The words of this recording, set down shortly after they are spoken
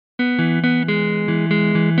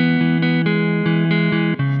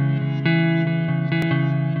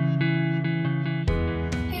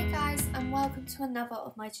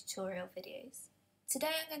tutorial videos. Today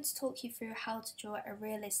I'm going to talk you through how to draw a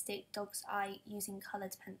realistic dog's eye using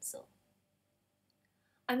coloured pencil.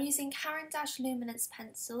 I'm using Caran Luminance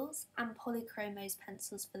pencils and Polychromos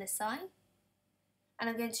pencils for this eye, and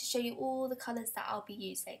I'm going to show you all the colours that I'll be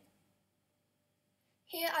using.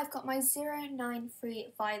 Here I've got my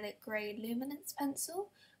 093 Violet Grey Luminance pencil,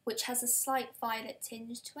 which has a slight violet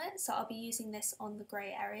tinge to it, so I'll be using this on the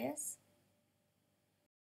grey areas.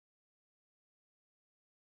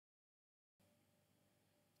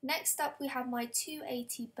 Next up we have my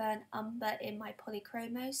 280 Burnt Umber in my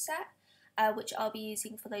Polychromos set, which I'll be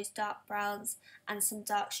using for those dark browns and some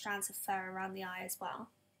dark strands of fur around the eye as well.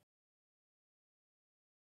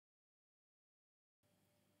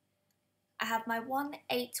 I have my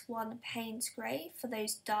 181 Payne's Grey for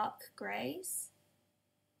those dark greys.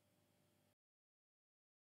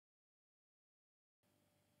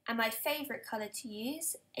 And my favourite colour to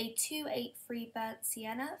use, a 283 Burnt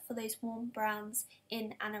Sienna for those warm browns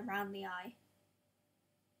in and around the eye.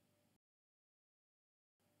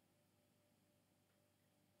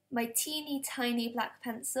 My teeny tiny black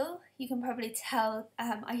pencil, you can probably tell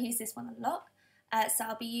I use this one a lot, so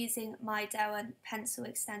I'll be using my Derwant pencil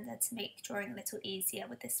extender to make drawing a little easier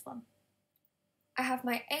with this one. I have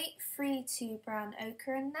my 832 Brown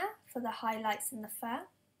Ochre in there for the highlights in the fur.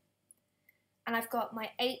 And I've got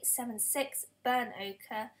my 876 Burnt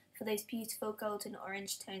Ochre for those beautiful golden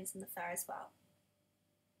orange tones in the fur as well.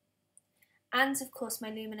 And of course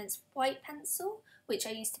my Luminance white pencil, which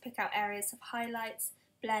I use to pick out areas of highlights,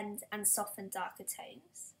 blend and soften darker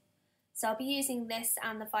tones. So I'll be using this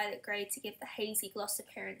and the violet grey to give the hazy gloss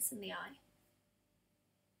appearance in the eye.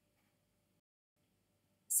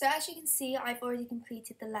 So as you can see, I've already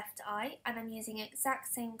completed the left eye and I'm using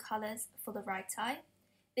exact same colours for the right eye.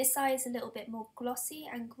 This eye is a little bit more glossy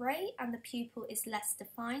and grey and the pupil is less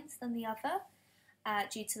defined than the other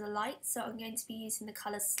due to the light, so I'm going to be using the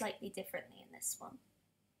colours slightly differently in this one.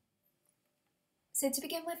 So to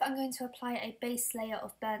begin with, I'm going to apply a base layer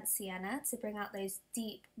of burnt sienna to bring out those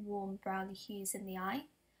deep warm browny hues in the eye.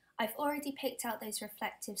 I've already picked out those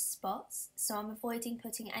reflective spots, so I'm avoiding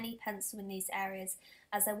putting any pencil in these areas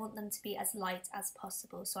as I want them to be as light as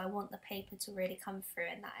possible, so I want the paper to really come through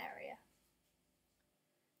in that area.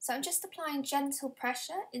 So I'm just applying gentle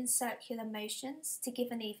pressure in circular motions to give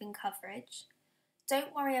an even coverage.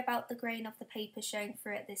 Don't worry about the grain of the paper showing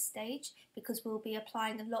through at this stage because we'll be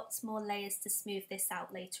applying lots more layers to smooth this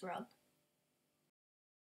out later on.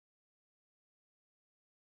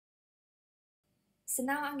 So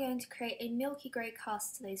now I'm going to create a milky grey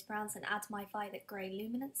cast to those browns and add my violet grey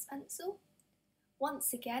Luminance pencil.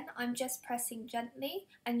 Once again, I'm just pressing gently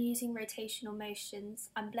and using rotational motions.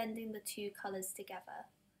 I'm blending the two colours together.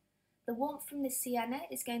 The warmth from the sienna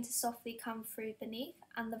is going to softly come through beneath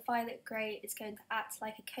and the violet grey is going to act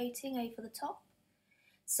like a coating over the top.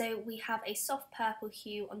 So we have a soft purple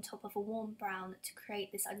hue on top of a warm brown to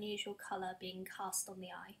create this unusual colour being cast on the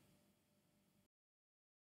eye.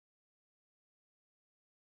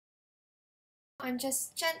 I'm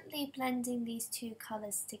just gently blending these two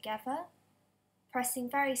colours together, pressing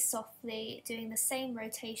very softly, doing the same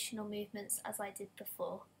rotational movements as I did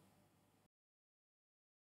before.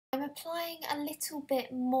 I'm applying a little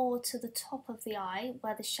bit more to the top of the eye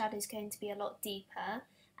where the shadow is going to be a lot deeper,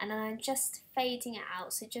 and then I'm just fading it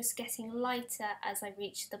out, so just getting lighter as I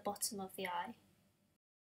reach the bottom of the eye.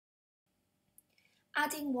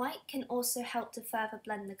 Adding white can also help to further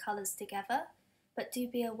blend the colours together, but do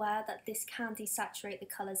be aware that this can desaturate the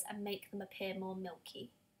colours and make them appear more milky.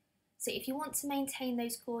 So if you want to maintain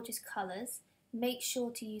those gorgeous colours, make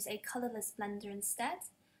sure to use a colourless blender instead.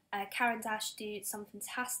 Caran do some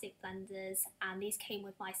fantastic blenders, and these came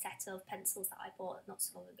with my set of pencils that I bought not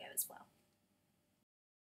so long ago as well.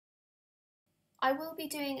 I will be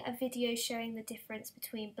doing a video showing the difference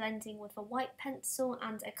between blending with a white pencil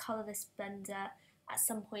and a colourless blender at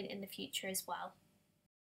some point in the future as well.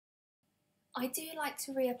 I do like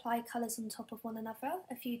to reapply colours on top of one another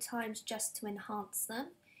a few times just to enhance them.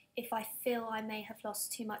 If I feel I may have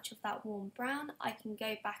lost too much of that warm brown, I can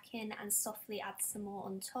go back in and softly add some more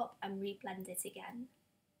on top and reblend it again.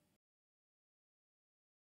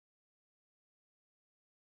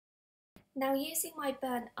 Now using my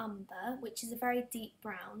Burnt Umber, which is a very deep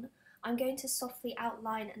brown, I'm going to softly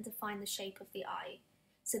outline and define the shape of the eye,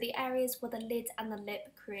 so the areas where the lid and the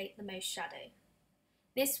lip create the most shadow.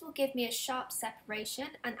 This will give me a sharp separation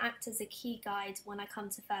and act as a key guide when I come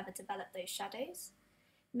to further develop those shadows.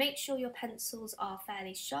 Make sure your pencils are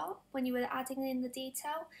fairly sharp when you are adding in the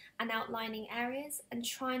detail and outlining areas, and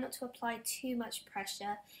try not to apply too much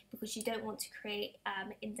pressure because you don't want to create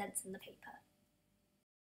indents in the paper.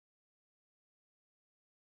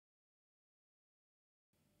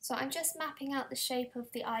 So I'm just mapping out the shape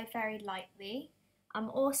of the eye very lightly. I'm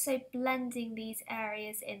also blending these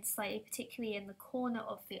areas in slightly, particularly in the corner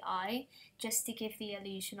of the eye, just to give the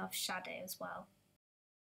illusion of shadow as well.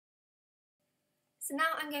 So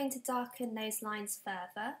now I'm going to darken those lines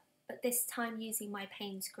further, but this time using my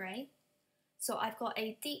Payne's Grey. So I've got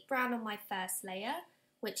a deep brown on my first layer,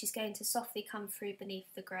 which is going to softly come through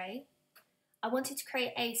beneath the grey. I wanted to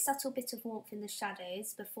create a subtle bit of warmth in the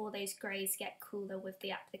shadows before those greys get cooler with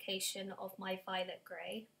the application of my violet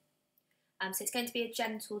grey. So it's going to be a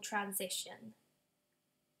gentle transition.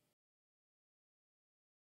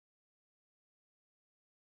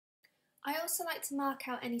 I also like to mark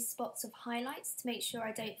out any spots of highlights to make sure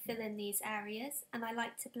I don't fill in these areas, and I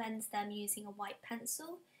like to blend them using a white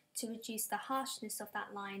pencil to reduce the harshness of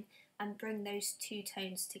that line and bring those two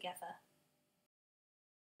tones together.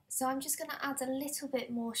 So I'm just going to add a little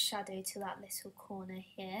bit more shadow to that little corner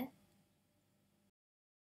here.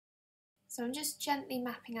 So I'm just gently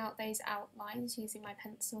mapping out those outlines using my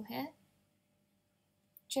pencil here.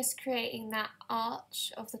 Just creating that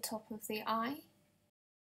arch of the top of the eye.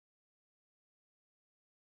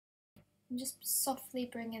 And just softly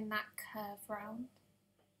bringing that curve round.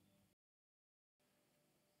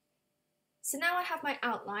 So now I have my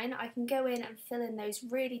outline, I can go in and fill in those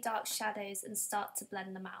really dark shadows and start to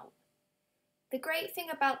blend them out. The great thing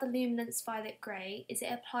about the Luminance Violet Grey is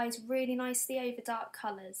it applies really nicely over dark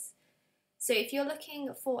colours. So if you're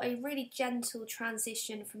looking for a really gentle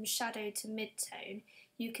transition from shadow to mid-tone,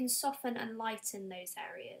 you can soften and lighten those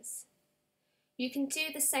areas. You can do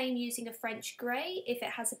the same using a French grey if it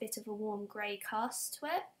has a bit of a warm grey cast to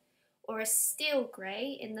it, or a steel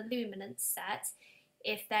grey in the Luminance set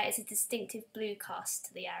if there is a distinctive blue cast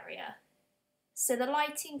to the area. So the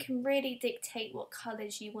lighting can really dictate what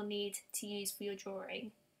colours you will need to use for your drawing.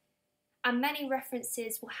 And many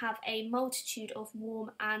references will have a multitude of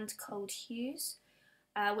warm and cold hues,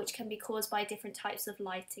 which can be caused by different types of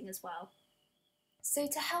lighting as well. So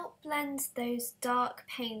to help blend those dark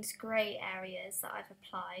Payne's Grey areas that I've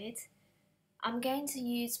applied, I'm going to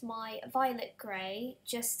use my violet grey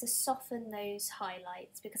just to soften those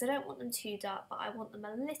highlights because I don't want them too dark, but I want them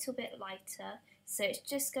a little bit lighter, so it's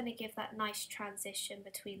just going to give that nice transition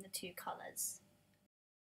between the two colours.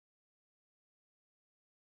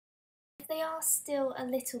 If they are still a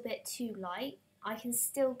little bit too light, I can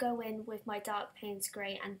still go in with my dark Payne's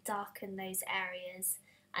Grey and darken those areas,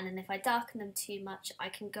 and then if I darken them too much, I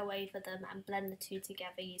can go over them and blend the two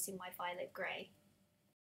together using my violet grey.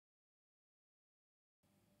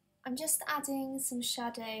 I'm just adding some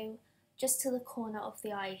shadow just to the corner of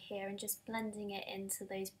the eye here and just blending it into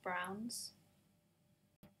those browns.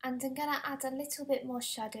 And I'm going to add a little bit more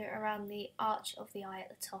shadow around the arch of the eye at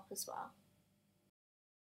the top as well.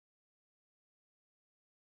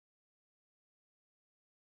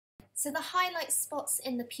 So the highlight spots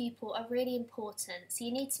in the pupil are really important, so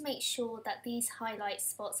you need to make sure that these highlight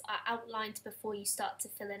spots are outlined before you start to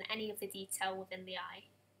fill in any of the detail within the eye.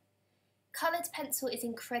 Coloured pencil is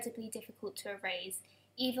incredibly difficult to erase,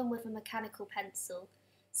 even with a mechanical pencil,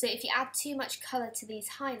 so if you add too much colour to these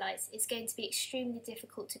highlights, it's going to be extremely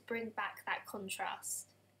difficult to bring back that contrast.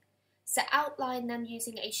 So outline them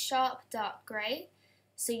using a sharp dark grey,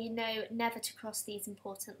 so you know never to cross these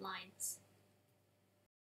important lines.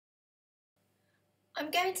 I'm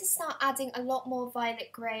going to start adding a lot more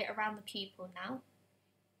violet grey around the pupil now.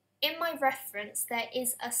 In my reference, there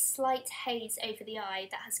is a slight haze over the eye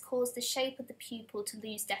that has caused the shape of the pupil to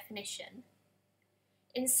lose definition.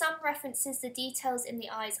 In some references, the details in the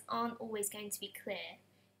eyes aren't always going to be clear,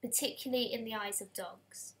 particularly in the eyes of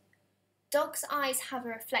dogs. Dogs' eyes have a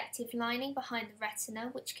reflective lining behind the retina,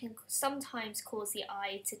 which can sometimes cause the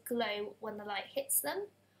eye to glow when the light hits them,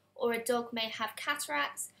 or a dog may have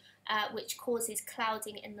cataracts, which causes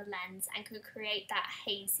clouding in the lens and can create that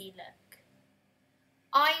hazy look.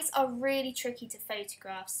 Eyes are really tricky to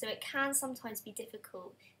photograph, so it can sometimes be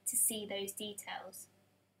difficult to see those details.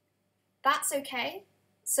 That's okay,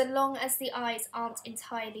 so long as the eyes aren't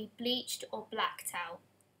entirely bleached or blacked out.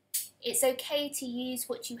 It's okay to use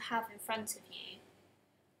what you have in front of you.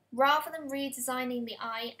 Rather than redesigning the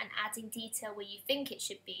eye and adding detail where you think it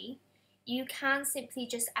should be, you can simply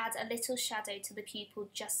just add a little shadow to the pupil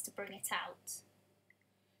just to bring it out.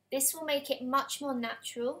 This will make it much more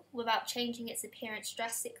natural without changing its appearance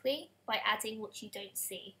drastically by adding what you don't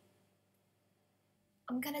see.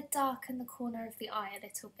 I'm going to darken the corner of the eye a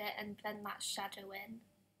little bit and blend that shadow in.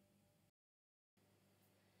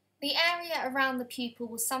 The area around the pupil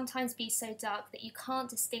will sometimes be so dark that you can't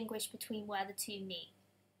distinguish between where the two meet.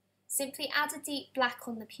 Simply add a deep black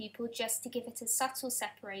on the pupil just to give it a subtle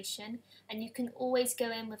separation, and you can always go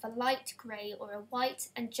in with a light grey or a white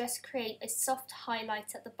and just create a soft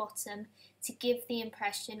highlight at the bottom to give the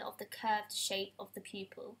impression of the curved shape of the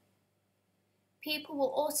pupil. People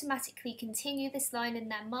will automatically continue this line in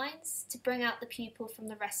their minds to bring out the pupil from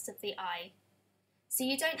the rest of the eye. So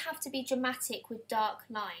you don't have to be dramatic with dark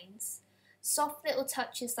lines. Soft little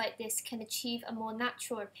touches like this can achieve a more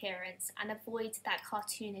natural appearance and avoid that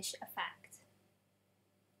cartoonish effect.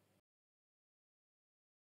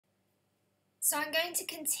 So I'm going to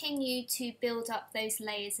continue to build up those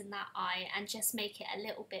layers in that eye and just make it a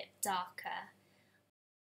little bit darker.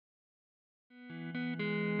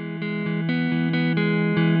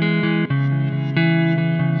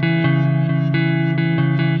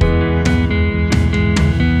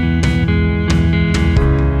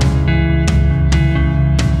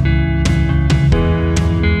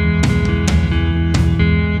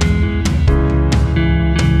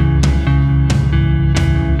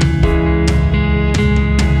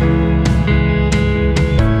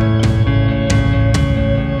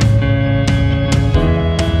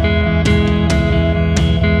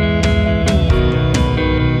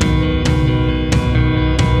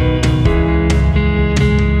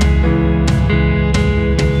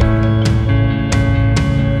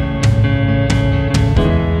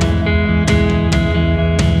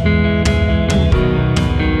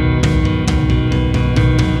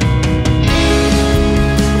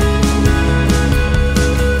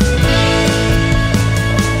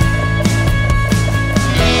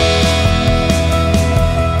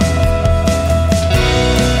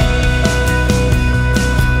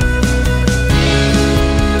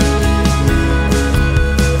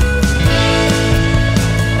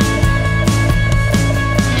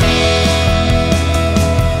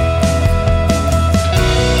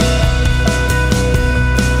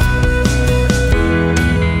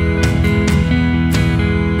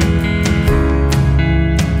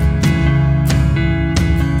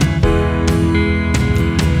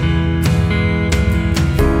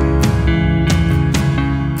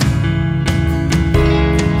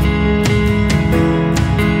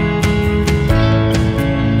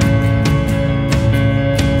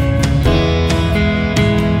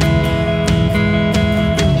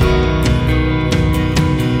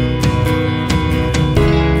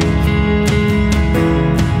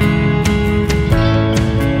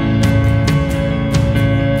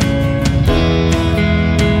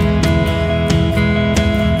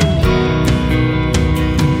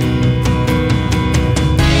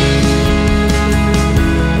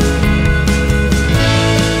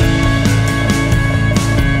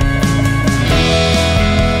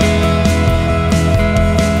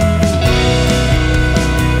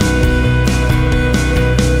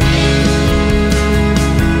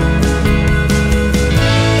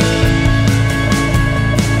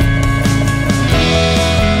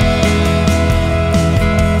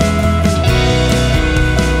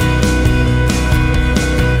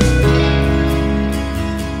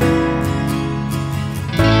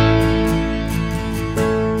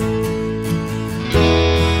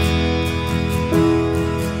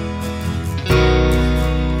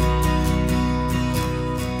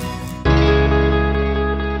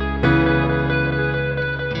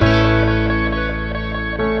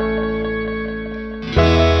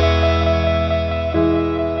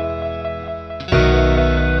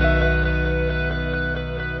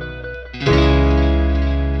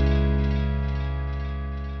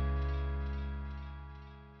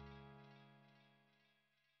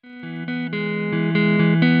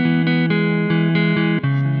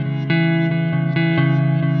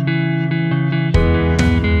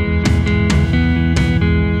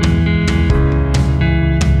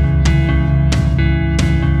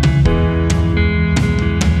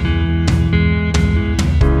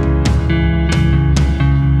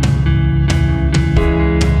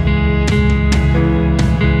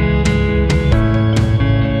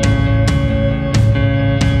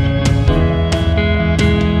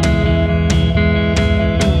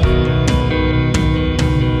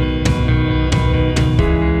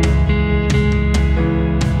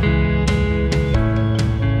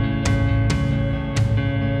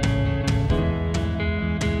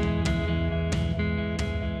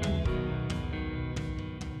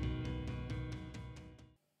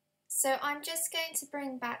 So I'm just going to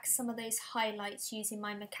bring back some of those highlights using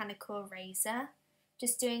my mechanical eraser,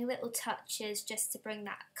 just doing little touches just to bring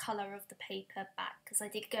that colour of the paper back, because I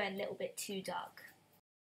did go a little bit too dark.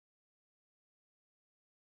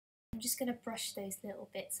 I'm just going to brush those little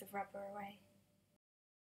bits of rubber away.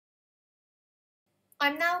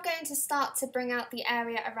 I'm now going to start to bring out the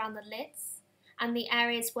area around the lids and the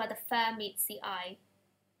areas where the fur meets the eye.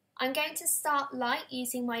 I'm going to start light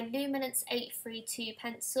using my Luminance 832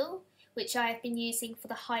 pencil, which I have been using for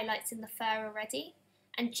the highlights in the fur already,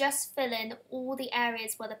 and just fill in all the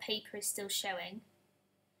areas where the paper is still showing.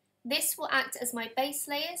 This will act as my base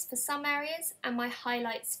layers for some areas and my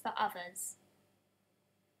highlights for others.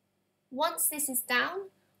 Once this is down,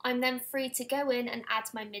 I'm then free to go in and add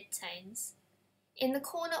my midtones. In the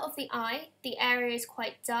corner of the eye, the area is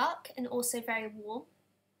quite dark and also very warm,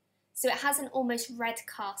 so it has an almost red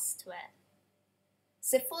cast to it.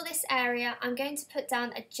 So for this area, I'm going to put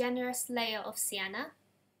down a generous layer of sienna.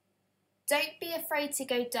 Don't be afraid to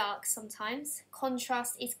go dark sometimes.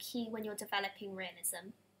 Contrast is key when you're developing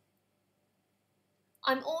realism.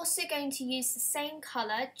 I'm also going to use the same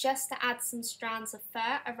colour just to add some strands of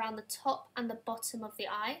fur around the top and the bottom of the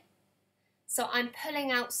eye. So I'm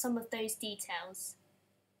pulling out some of those details.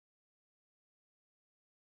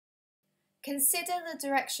 Consider the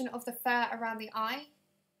direction of the fur around the eye,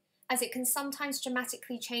 as it can sometimes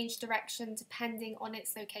dramatically change direction depending on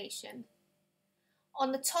its location.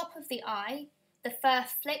 On the top of the eye, the fur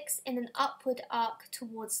flicks in an upward arc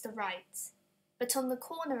towards the right, but on the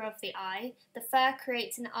corner of the eye, the fur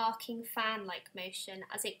creates an arcing fan-like motion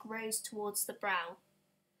as it grows towards the brow.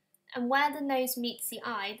 And where the nose meets the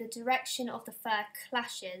eye, the direction of the fur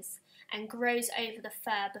clashes and grows over the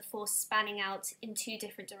fur before spanning out in two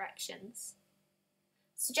different directions.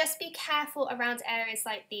 So just be careful around areas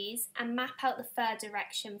like these and map out the fur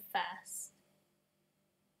direction first.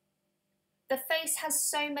 The face has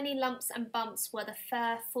so many lumps and bumps where the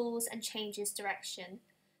fur falls and changes direction.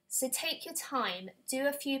 So take your time, do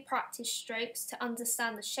a few practice strokes to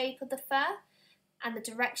understand the shape of the fur and the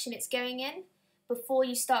direction it's going in before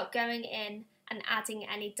you start going in and adding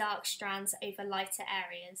any dark strands over lighter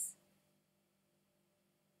areas.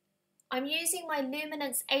 I'm using my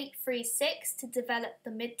Luminance 836 to develop the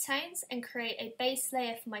midtones and create a base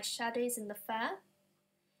layer for my shadows in the fur.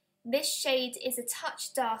 This shade is a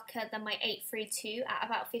touch darker than my 832 at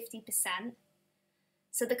about 50%.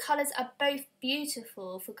 So the colours are both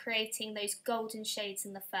beautiful for creating those golden shades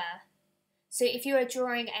in the fur. So if you are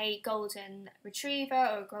drawing a golden retriever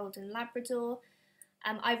or a golden Labrador,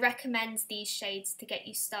 I recommend these shades to get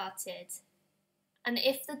you started. And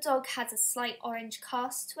if the dog has a slight orange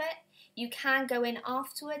cast to it, you can go in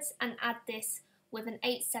afterwards and add this with an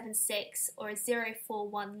 876 or a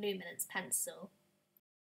 041 Luminance pencil.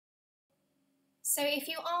 So if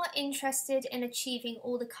you are interested in achieving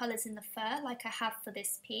all the colours in the fur like I have for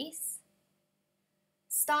this piece,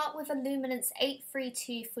 start with a Luminance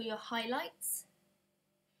 832 for your highlights,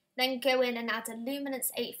 then go in and add a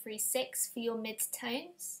Luminance 836 for your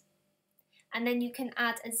mid-tones, and then you can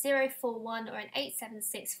add a 041 or an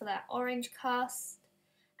 876 for that orange cast,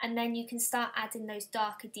 and then you can start adding those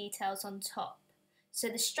darker details on top. So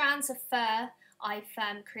the strands of fur I've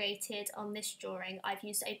created on this drawing, I've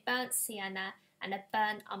used a burnt sienna and a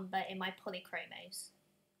burnt umber in my Polychromos.